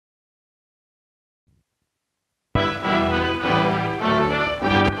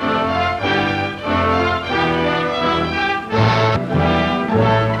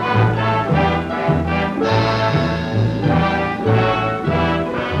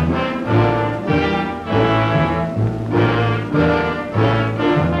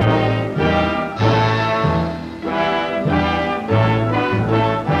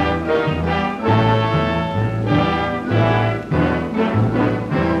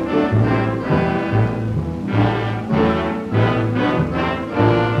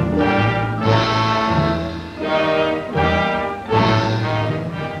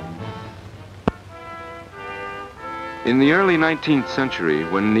In the early 19th century,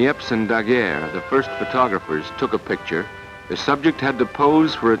 when Niepce and Daguerre, the first photographers, took a picture, the subject had to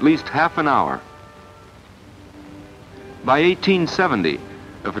pose for at least half an hour. By 1870,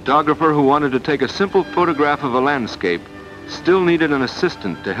 a photographer who wanted to take a simple photograph of a landscape still needed an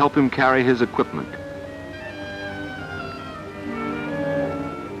assistant to help him carry his equipment.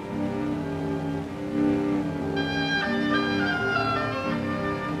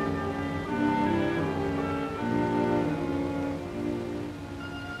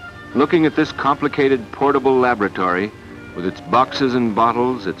 Looking at this complicated portable laboratory, with its boxes and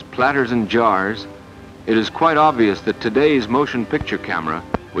bottles, its platters and jars, it is quite obvious that today's motion picture camera,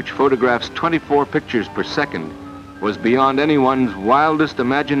 which photographs 24 pictures per second, was beyond anyone's wildest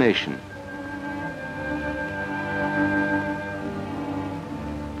imagination.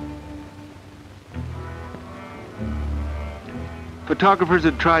 Photographers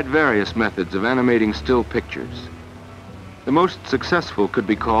had tried various methods of animating still pictures. The most successful could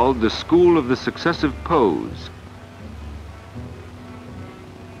be called the school of the successive pose.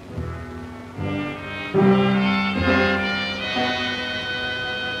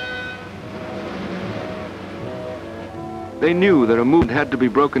 They knew that a movement had to be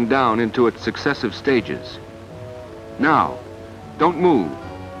broken down into its successive stages. Now, don't move.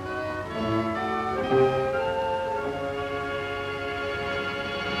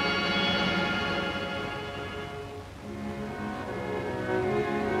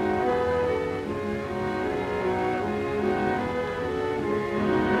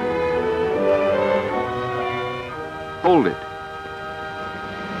 Hold it.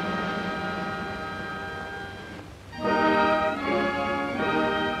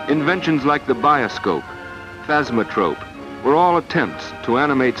 Inventions like the bioscope, phasmatrope, were all attempts to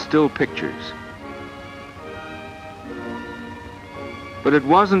animate still pictures. But it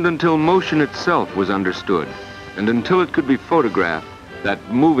wasn't until motion itself was understood, and until it could be photographed,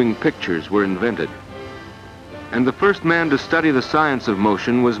 that moving pictures were invented. And the first man to study the science of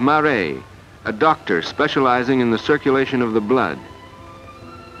motion was Muybridge, a doctor specializing in the circulation of the blood.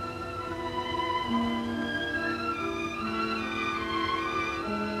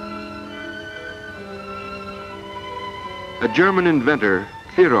 A German inventor,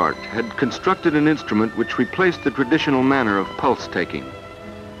 Thierort, had constructed an instrument which replaced the traditional manner of pulse taking.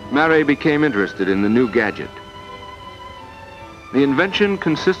 Muybridge became interested in the new gadget. The invention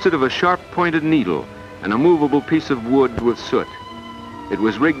consisted of a sharp-pointed needle and a movable piece of wood with soot. It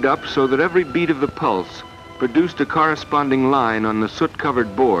was rigged up so that every beat of the pulse produced a corresponding line on the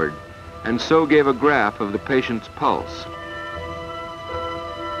soot-covered board, and so gave a graph of the patient's pulse.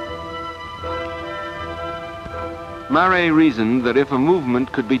 Muybridge reasoned that if a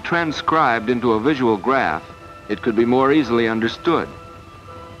movement could be transcribed into a visual graph, it could be more easily understood.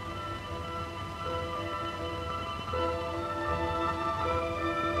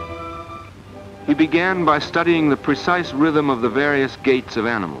 He began by studying the precise rhythm of the various gaits of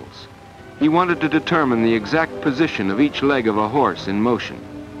animals. He wanted to determine the exact position of each leg of a horse in motion.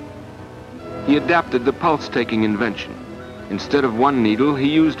 He adapted the pulse-taking invention. Instead of one needle, he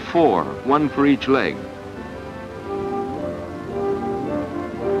used 4, one for each leg.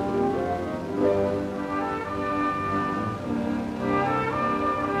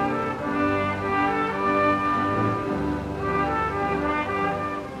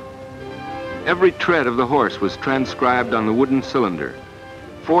 Every tread of the horse was transcribed on the wooden cylinder.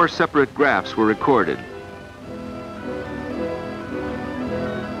 4 separate graphs were recorded.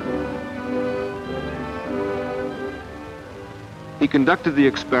 He conducted the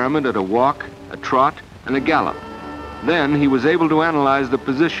experiment at a walk, a trot, and a gallop. Then he was able to analyze the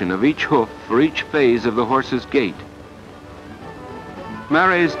position of each hoof for each phase of the horse's gait.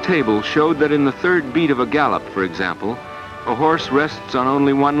 Muybridge's table showed that in the 3rd beat of a gallop, for example, a horse rests on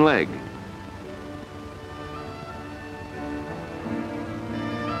only one leg.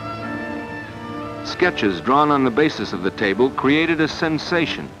 Sketches drawn on the basis of the table created a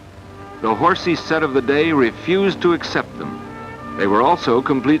sensation. The horsey set of the day refused to accept them. They were also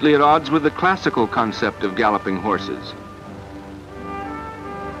completely at odds with the classical concept of galloping horses.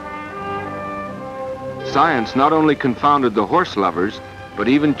 Science not only confounded the horse lovers, but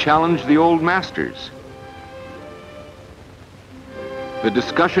even challenged the old masters. The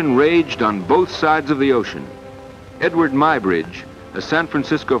discussion raged on both sides of the ocean. Edward Muybridge, a San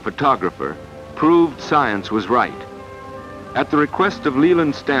Francisco photographer, proved science was right. At the request of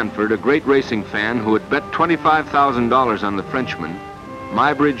Leland Stanford, a great racing fan who had bet $25,000 on the Frenchman,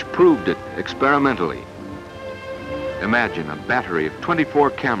 Muybridge proved it experimentally. Imagine a battery of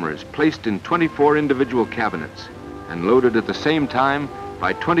 24 cameras placed in 24 individual cabinets and loaded at the same time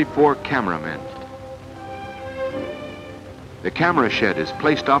by 24 cameramen. The camera shed is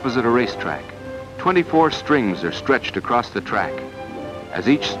placed opposite a racetrack. 24 strings are stretched across the track. As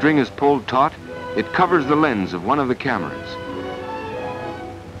each string is pulled taut, it covers the lens of one of the cameras.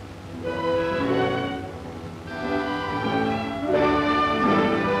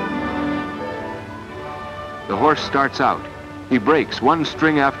 The horse starts out. He breaks one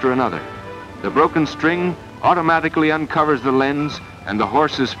string after another. The broken string automatically uncovers the lens, and the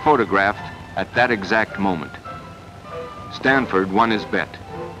horse is photographed at that exact moment. Stanford won his bet.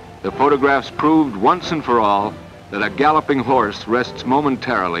 The photographs proved once and for all that a galloping horse rests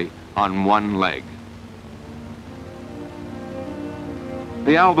momentarily on one leg.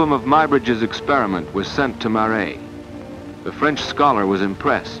 The album of Muybridge's experiment was sent to Marey. The French scholar was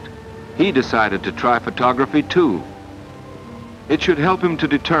impressed. He decided to try photography too. It should help him to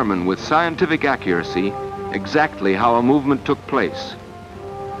determine with scientific accuracy exactly how a movement took place.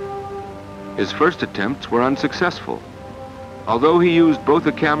 His first attempts were unsuccessful. Although he used both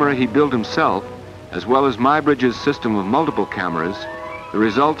a camera he built himself, as well as Muybridge's system of multiple cameras, the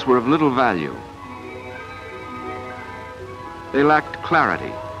results were of little value. They lacked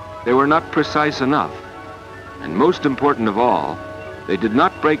clarity. They were not precise enough. And most important of all, they did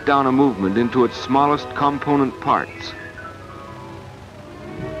not break down a movement into its smallest component parts.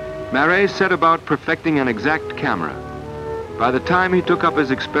 Marey set about perfecting an exact camera. By the time he took up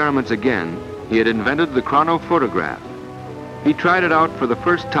his experiments again, he had invented the chronophotograph. He tried it out for the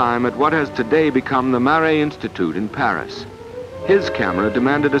first time at what has today become the Marey Institute in Paris. His camera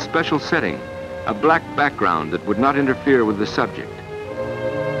demanded a special setting, a black background that would not interfere with the subject.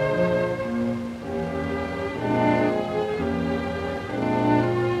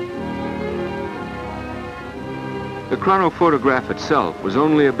 The chronophotograph itself was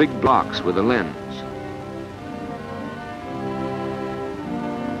only a big box with a lens.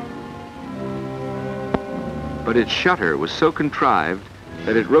 But its shutter was so contrived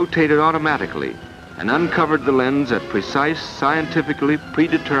that it rotated automatically and uncovered the lens at precise, scientifically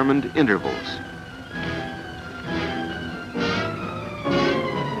predetermined intervals.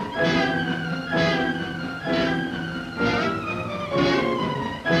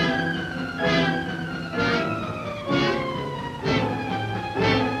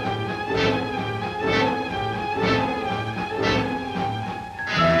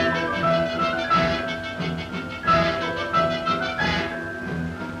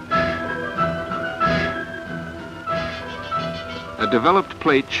 A developed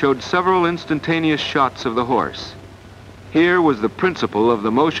plate showed several instantaneous shots of the horse. Here was the principle of the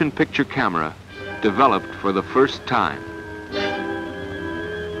motion picture camera, developed for the first time.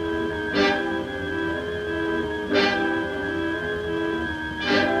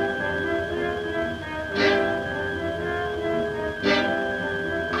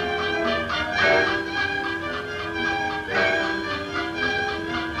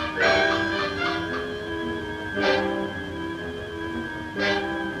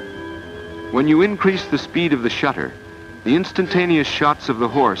 When you increase the speed of the shutter, the instantaneous shots of the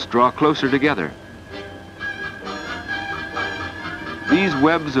horse draw closer together. These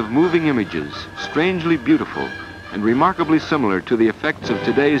webs of moving images, strangely beautiful and remarkably similar to the effects of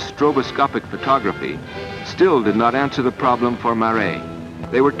today's stroboscopic photography, still did not answer the problem for Marey.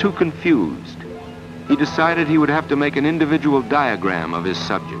 They were too confused. He decided he would have to make an individual diagram of his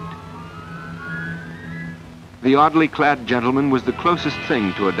subject. The oddly clad gentleman was the closest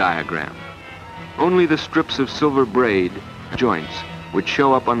thing to a diagram. Only the strips of silver braid, joints, would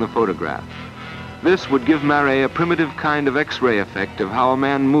show up on the photograph. This would give Marey a primitive kind of X-ray effect of how a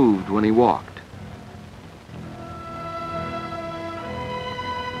man moved when he walked.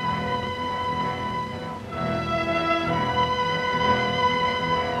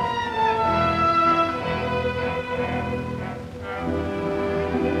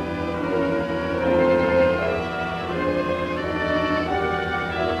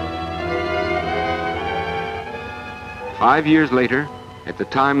 Five years later, at the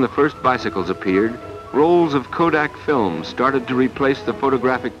time the first bicycles appeared, rolls of Kodak film started to replace the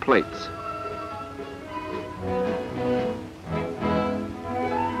photographic plates.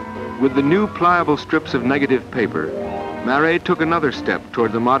 With the new pliable strips of negative paper, Marey took another step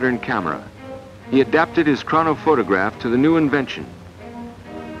toward the modern camera. He adapted his chronophotograph to the new invention.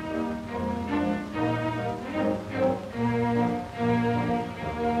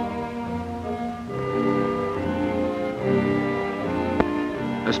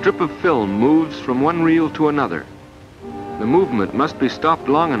 A strip of film moves from one reel to another. The movement must be stopped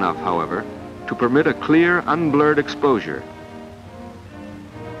long enough, however, to permit a clear, unblurred exposure.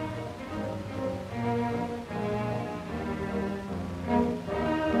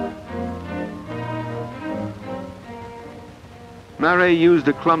 Marey used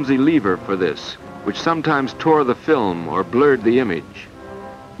a clumsy lever for this, which sometimes tore the film or blurred the image.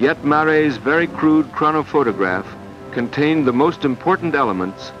 Yet Marey's very crude chronophotograph contained the most important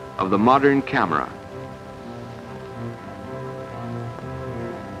elements of the modern camera.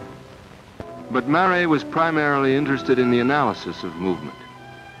 But Marey was primarily interested in the analysis of movement.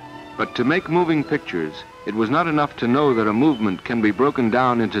 But to make moving pictures, it was not enough to know that a movement can be broken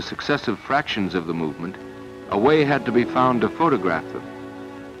down into successive fractions of the movement. A way had to be found to photograph them.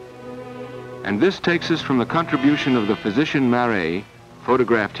 And this takes us from the contribution of the physician Marey,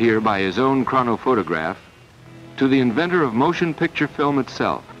 photographed here by his own chronophotograph, to the inventor of motion picture film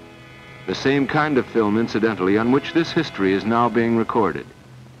itself, the same kind of film, incidentally, on which this history is now being recorded.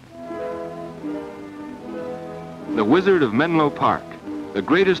 The Wizard of Menlo Park, the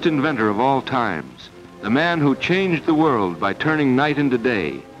greatest inventor of all times, the man who changed the world by turning night into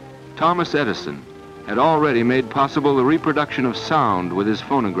day, Thomas Edison, had already made possible the reproduction of sound with his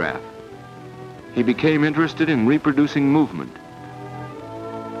phonograph. He became interested in reproducing movement.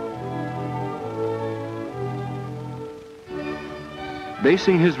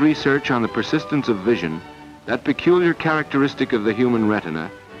 Basing his research on the persistence of vision, that peculiar characteristic of the human retina,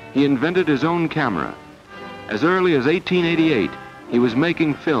 he invented his own camera. As early as 1888, he was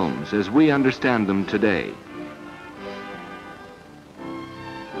making films as we understand them today.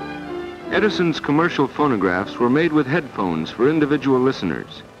 Edison's commercial phonographs were made with headphones for individual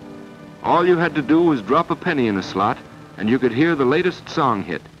listeners. All you had to do was drop a penny in a slot, and you could hear the latest song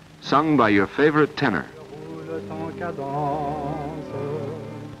hit, sung by your favorite tenor.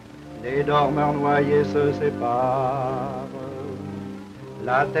 Les dormeurs noyés se séparent,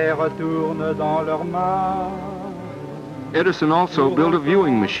 la terre tourne dans leur marge. Edison also built a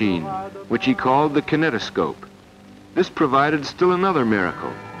viewing machine, which he called the kinetoscope. This provided still another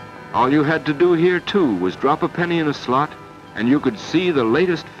miracle. All you had to do here, too, was drop a penny in a slot, and you could see the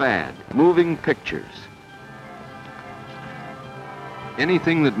latest fad, moving pictures.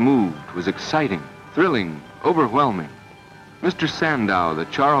 Anything that moved was exciting, thrilling, overwhelming. Mr. Sandow, the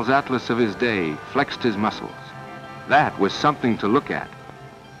Charles Atlas of his day, flexed his muscles. That was something to look at.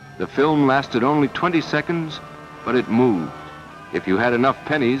 The film lasted only 20 seconds, but it moved. If you had enough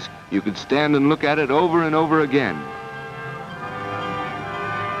pennies, you could stand and look at it over and over again.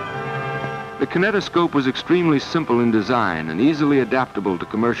 The kinetoscope was extremely simple in design and easily adaptable to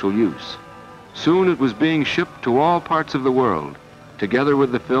commercial use. Soon it was being shipped to all parts of the world, together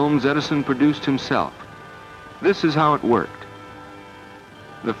with the films Edison produced himself. This is how it worked.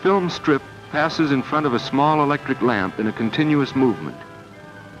 The film strip passes in front of a small electric lamp in a continuous movement.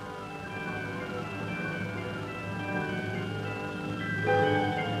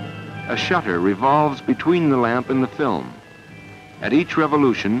 A shutter revolves between the lamp and the film. At each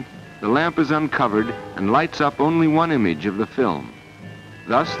revolution, the lamp is uncovered and lights up only one image of the film.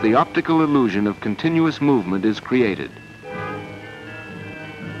 Thus, the optical illusion of continuous movement is created.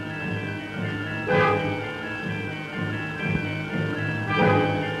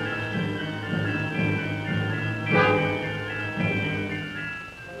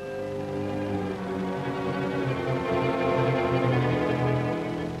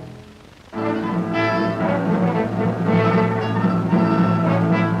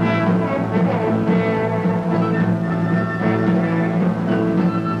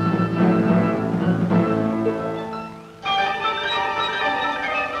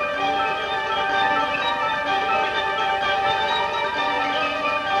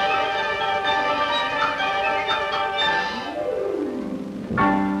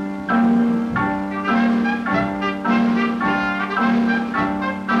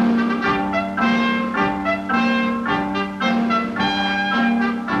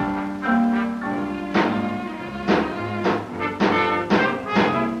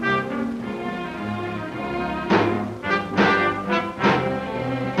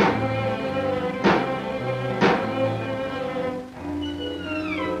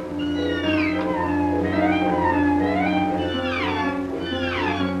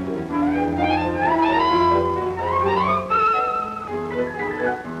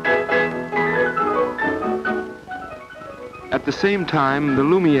 At the same time, the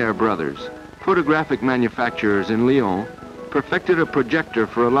Lumiere brothers, photographic manufacturers in Lyon, perfected a projector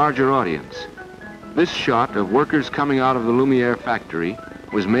for a larger audience. This shot of workers coming out of the Lumiere factory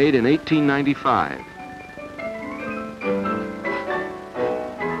was made in 1895.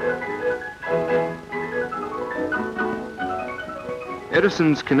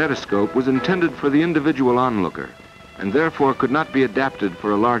 Edison's kinetoscope was intended for the individual onlooker, and therefore could not be adapted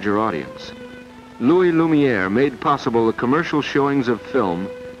for a larger audience. Louis Lumiere made possible the commercial showings of film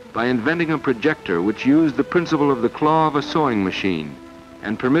by inventing a projector which used the principle of the claw of a sewing machine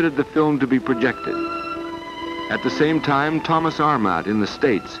and permitted the film to be projected. At the same time, Thomas Armat in the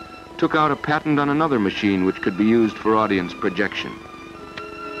States took out a patent on another machine which could be used for audience projection.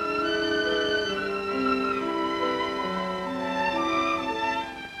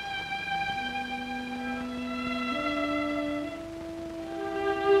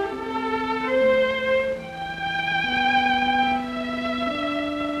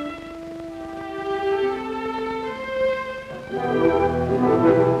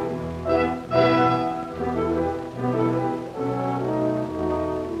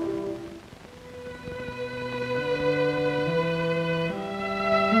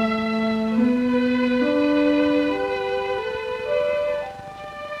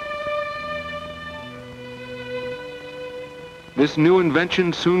 This new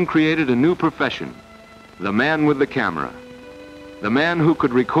invention soon created a new profession, the man with the camera, the man who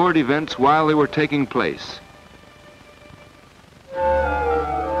could record events while they were taking place.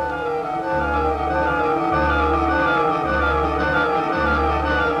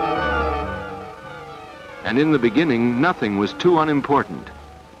 And in the beginning, nothing was too unimportant,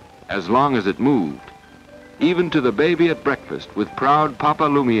 as long as it moved, even to the baby at breakfast with proud Papa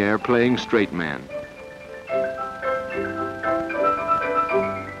Lumiere playing straight man.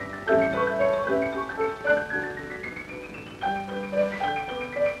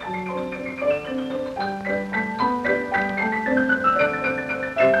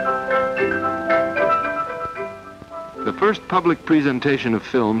 The first public presentation of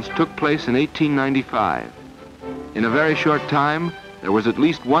films took place in 1895. In a very short time, there was at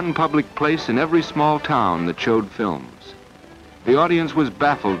least one public place in every small town that showed films. The audience was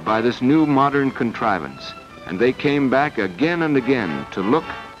baffled by this new modern contrivance, and they came back again and again to look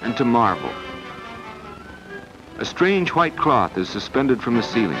and to marvel. A strange white cloth is suspended from the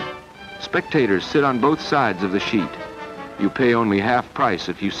ceiling. Spectators sit on both sides of the sheet. You pay only half price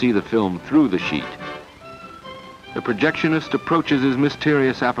if you see the film through the sheet. The projectionist approaches his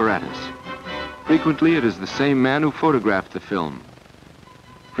mysterious apparatus. Frequently, it is the same man who photographed the film.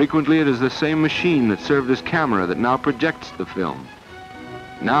 Frequently, it is the same machine that served as camera that now projects the film.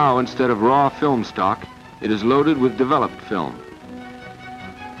 Now, instead of raw film stock, it is loaded with developed film.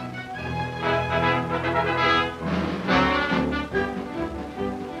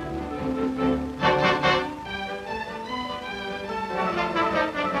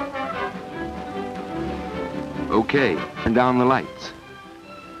 Okay, turn down the lights.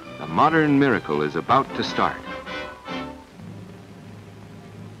 The modern miracle is about to start.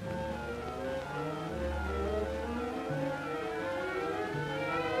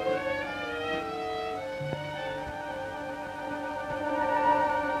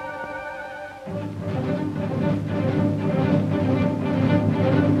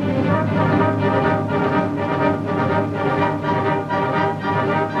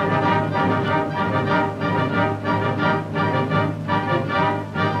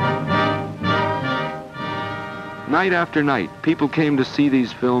 Night after night, people came to see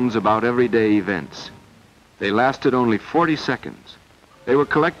these films about everyday events. They lasted only 40 seconds. They were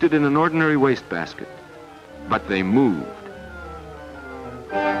collected in an ordinary wastebasket, but they moved.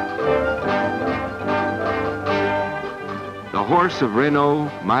 The horse of Renault,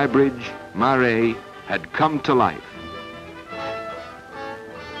 Muybridge, Marais had come to life.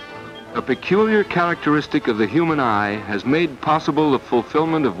 A peculiar characteristic of the human eye has made possible the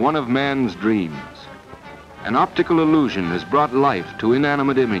fulfillment of one of man's dreams. An optical illusion has brought life to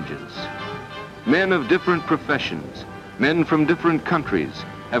inanimate images. Men of different professions, men from different countries,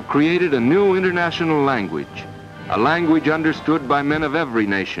 have created a new international language, a language understood by men of every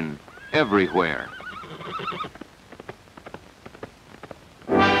nation, everywhere.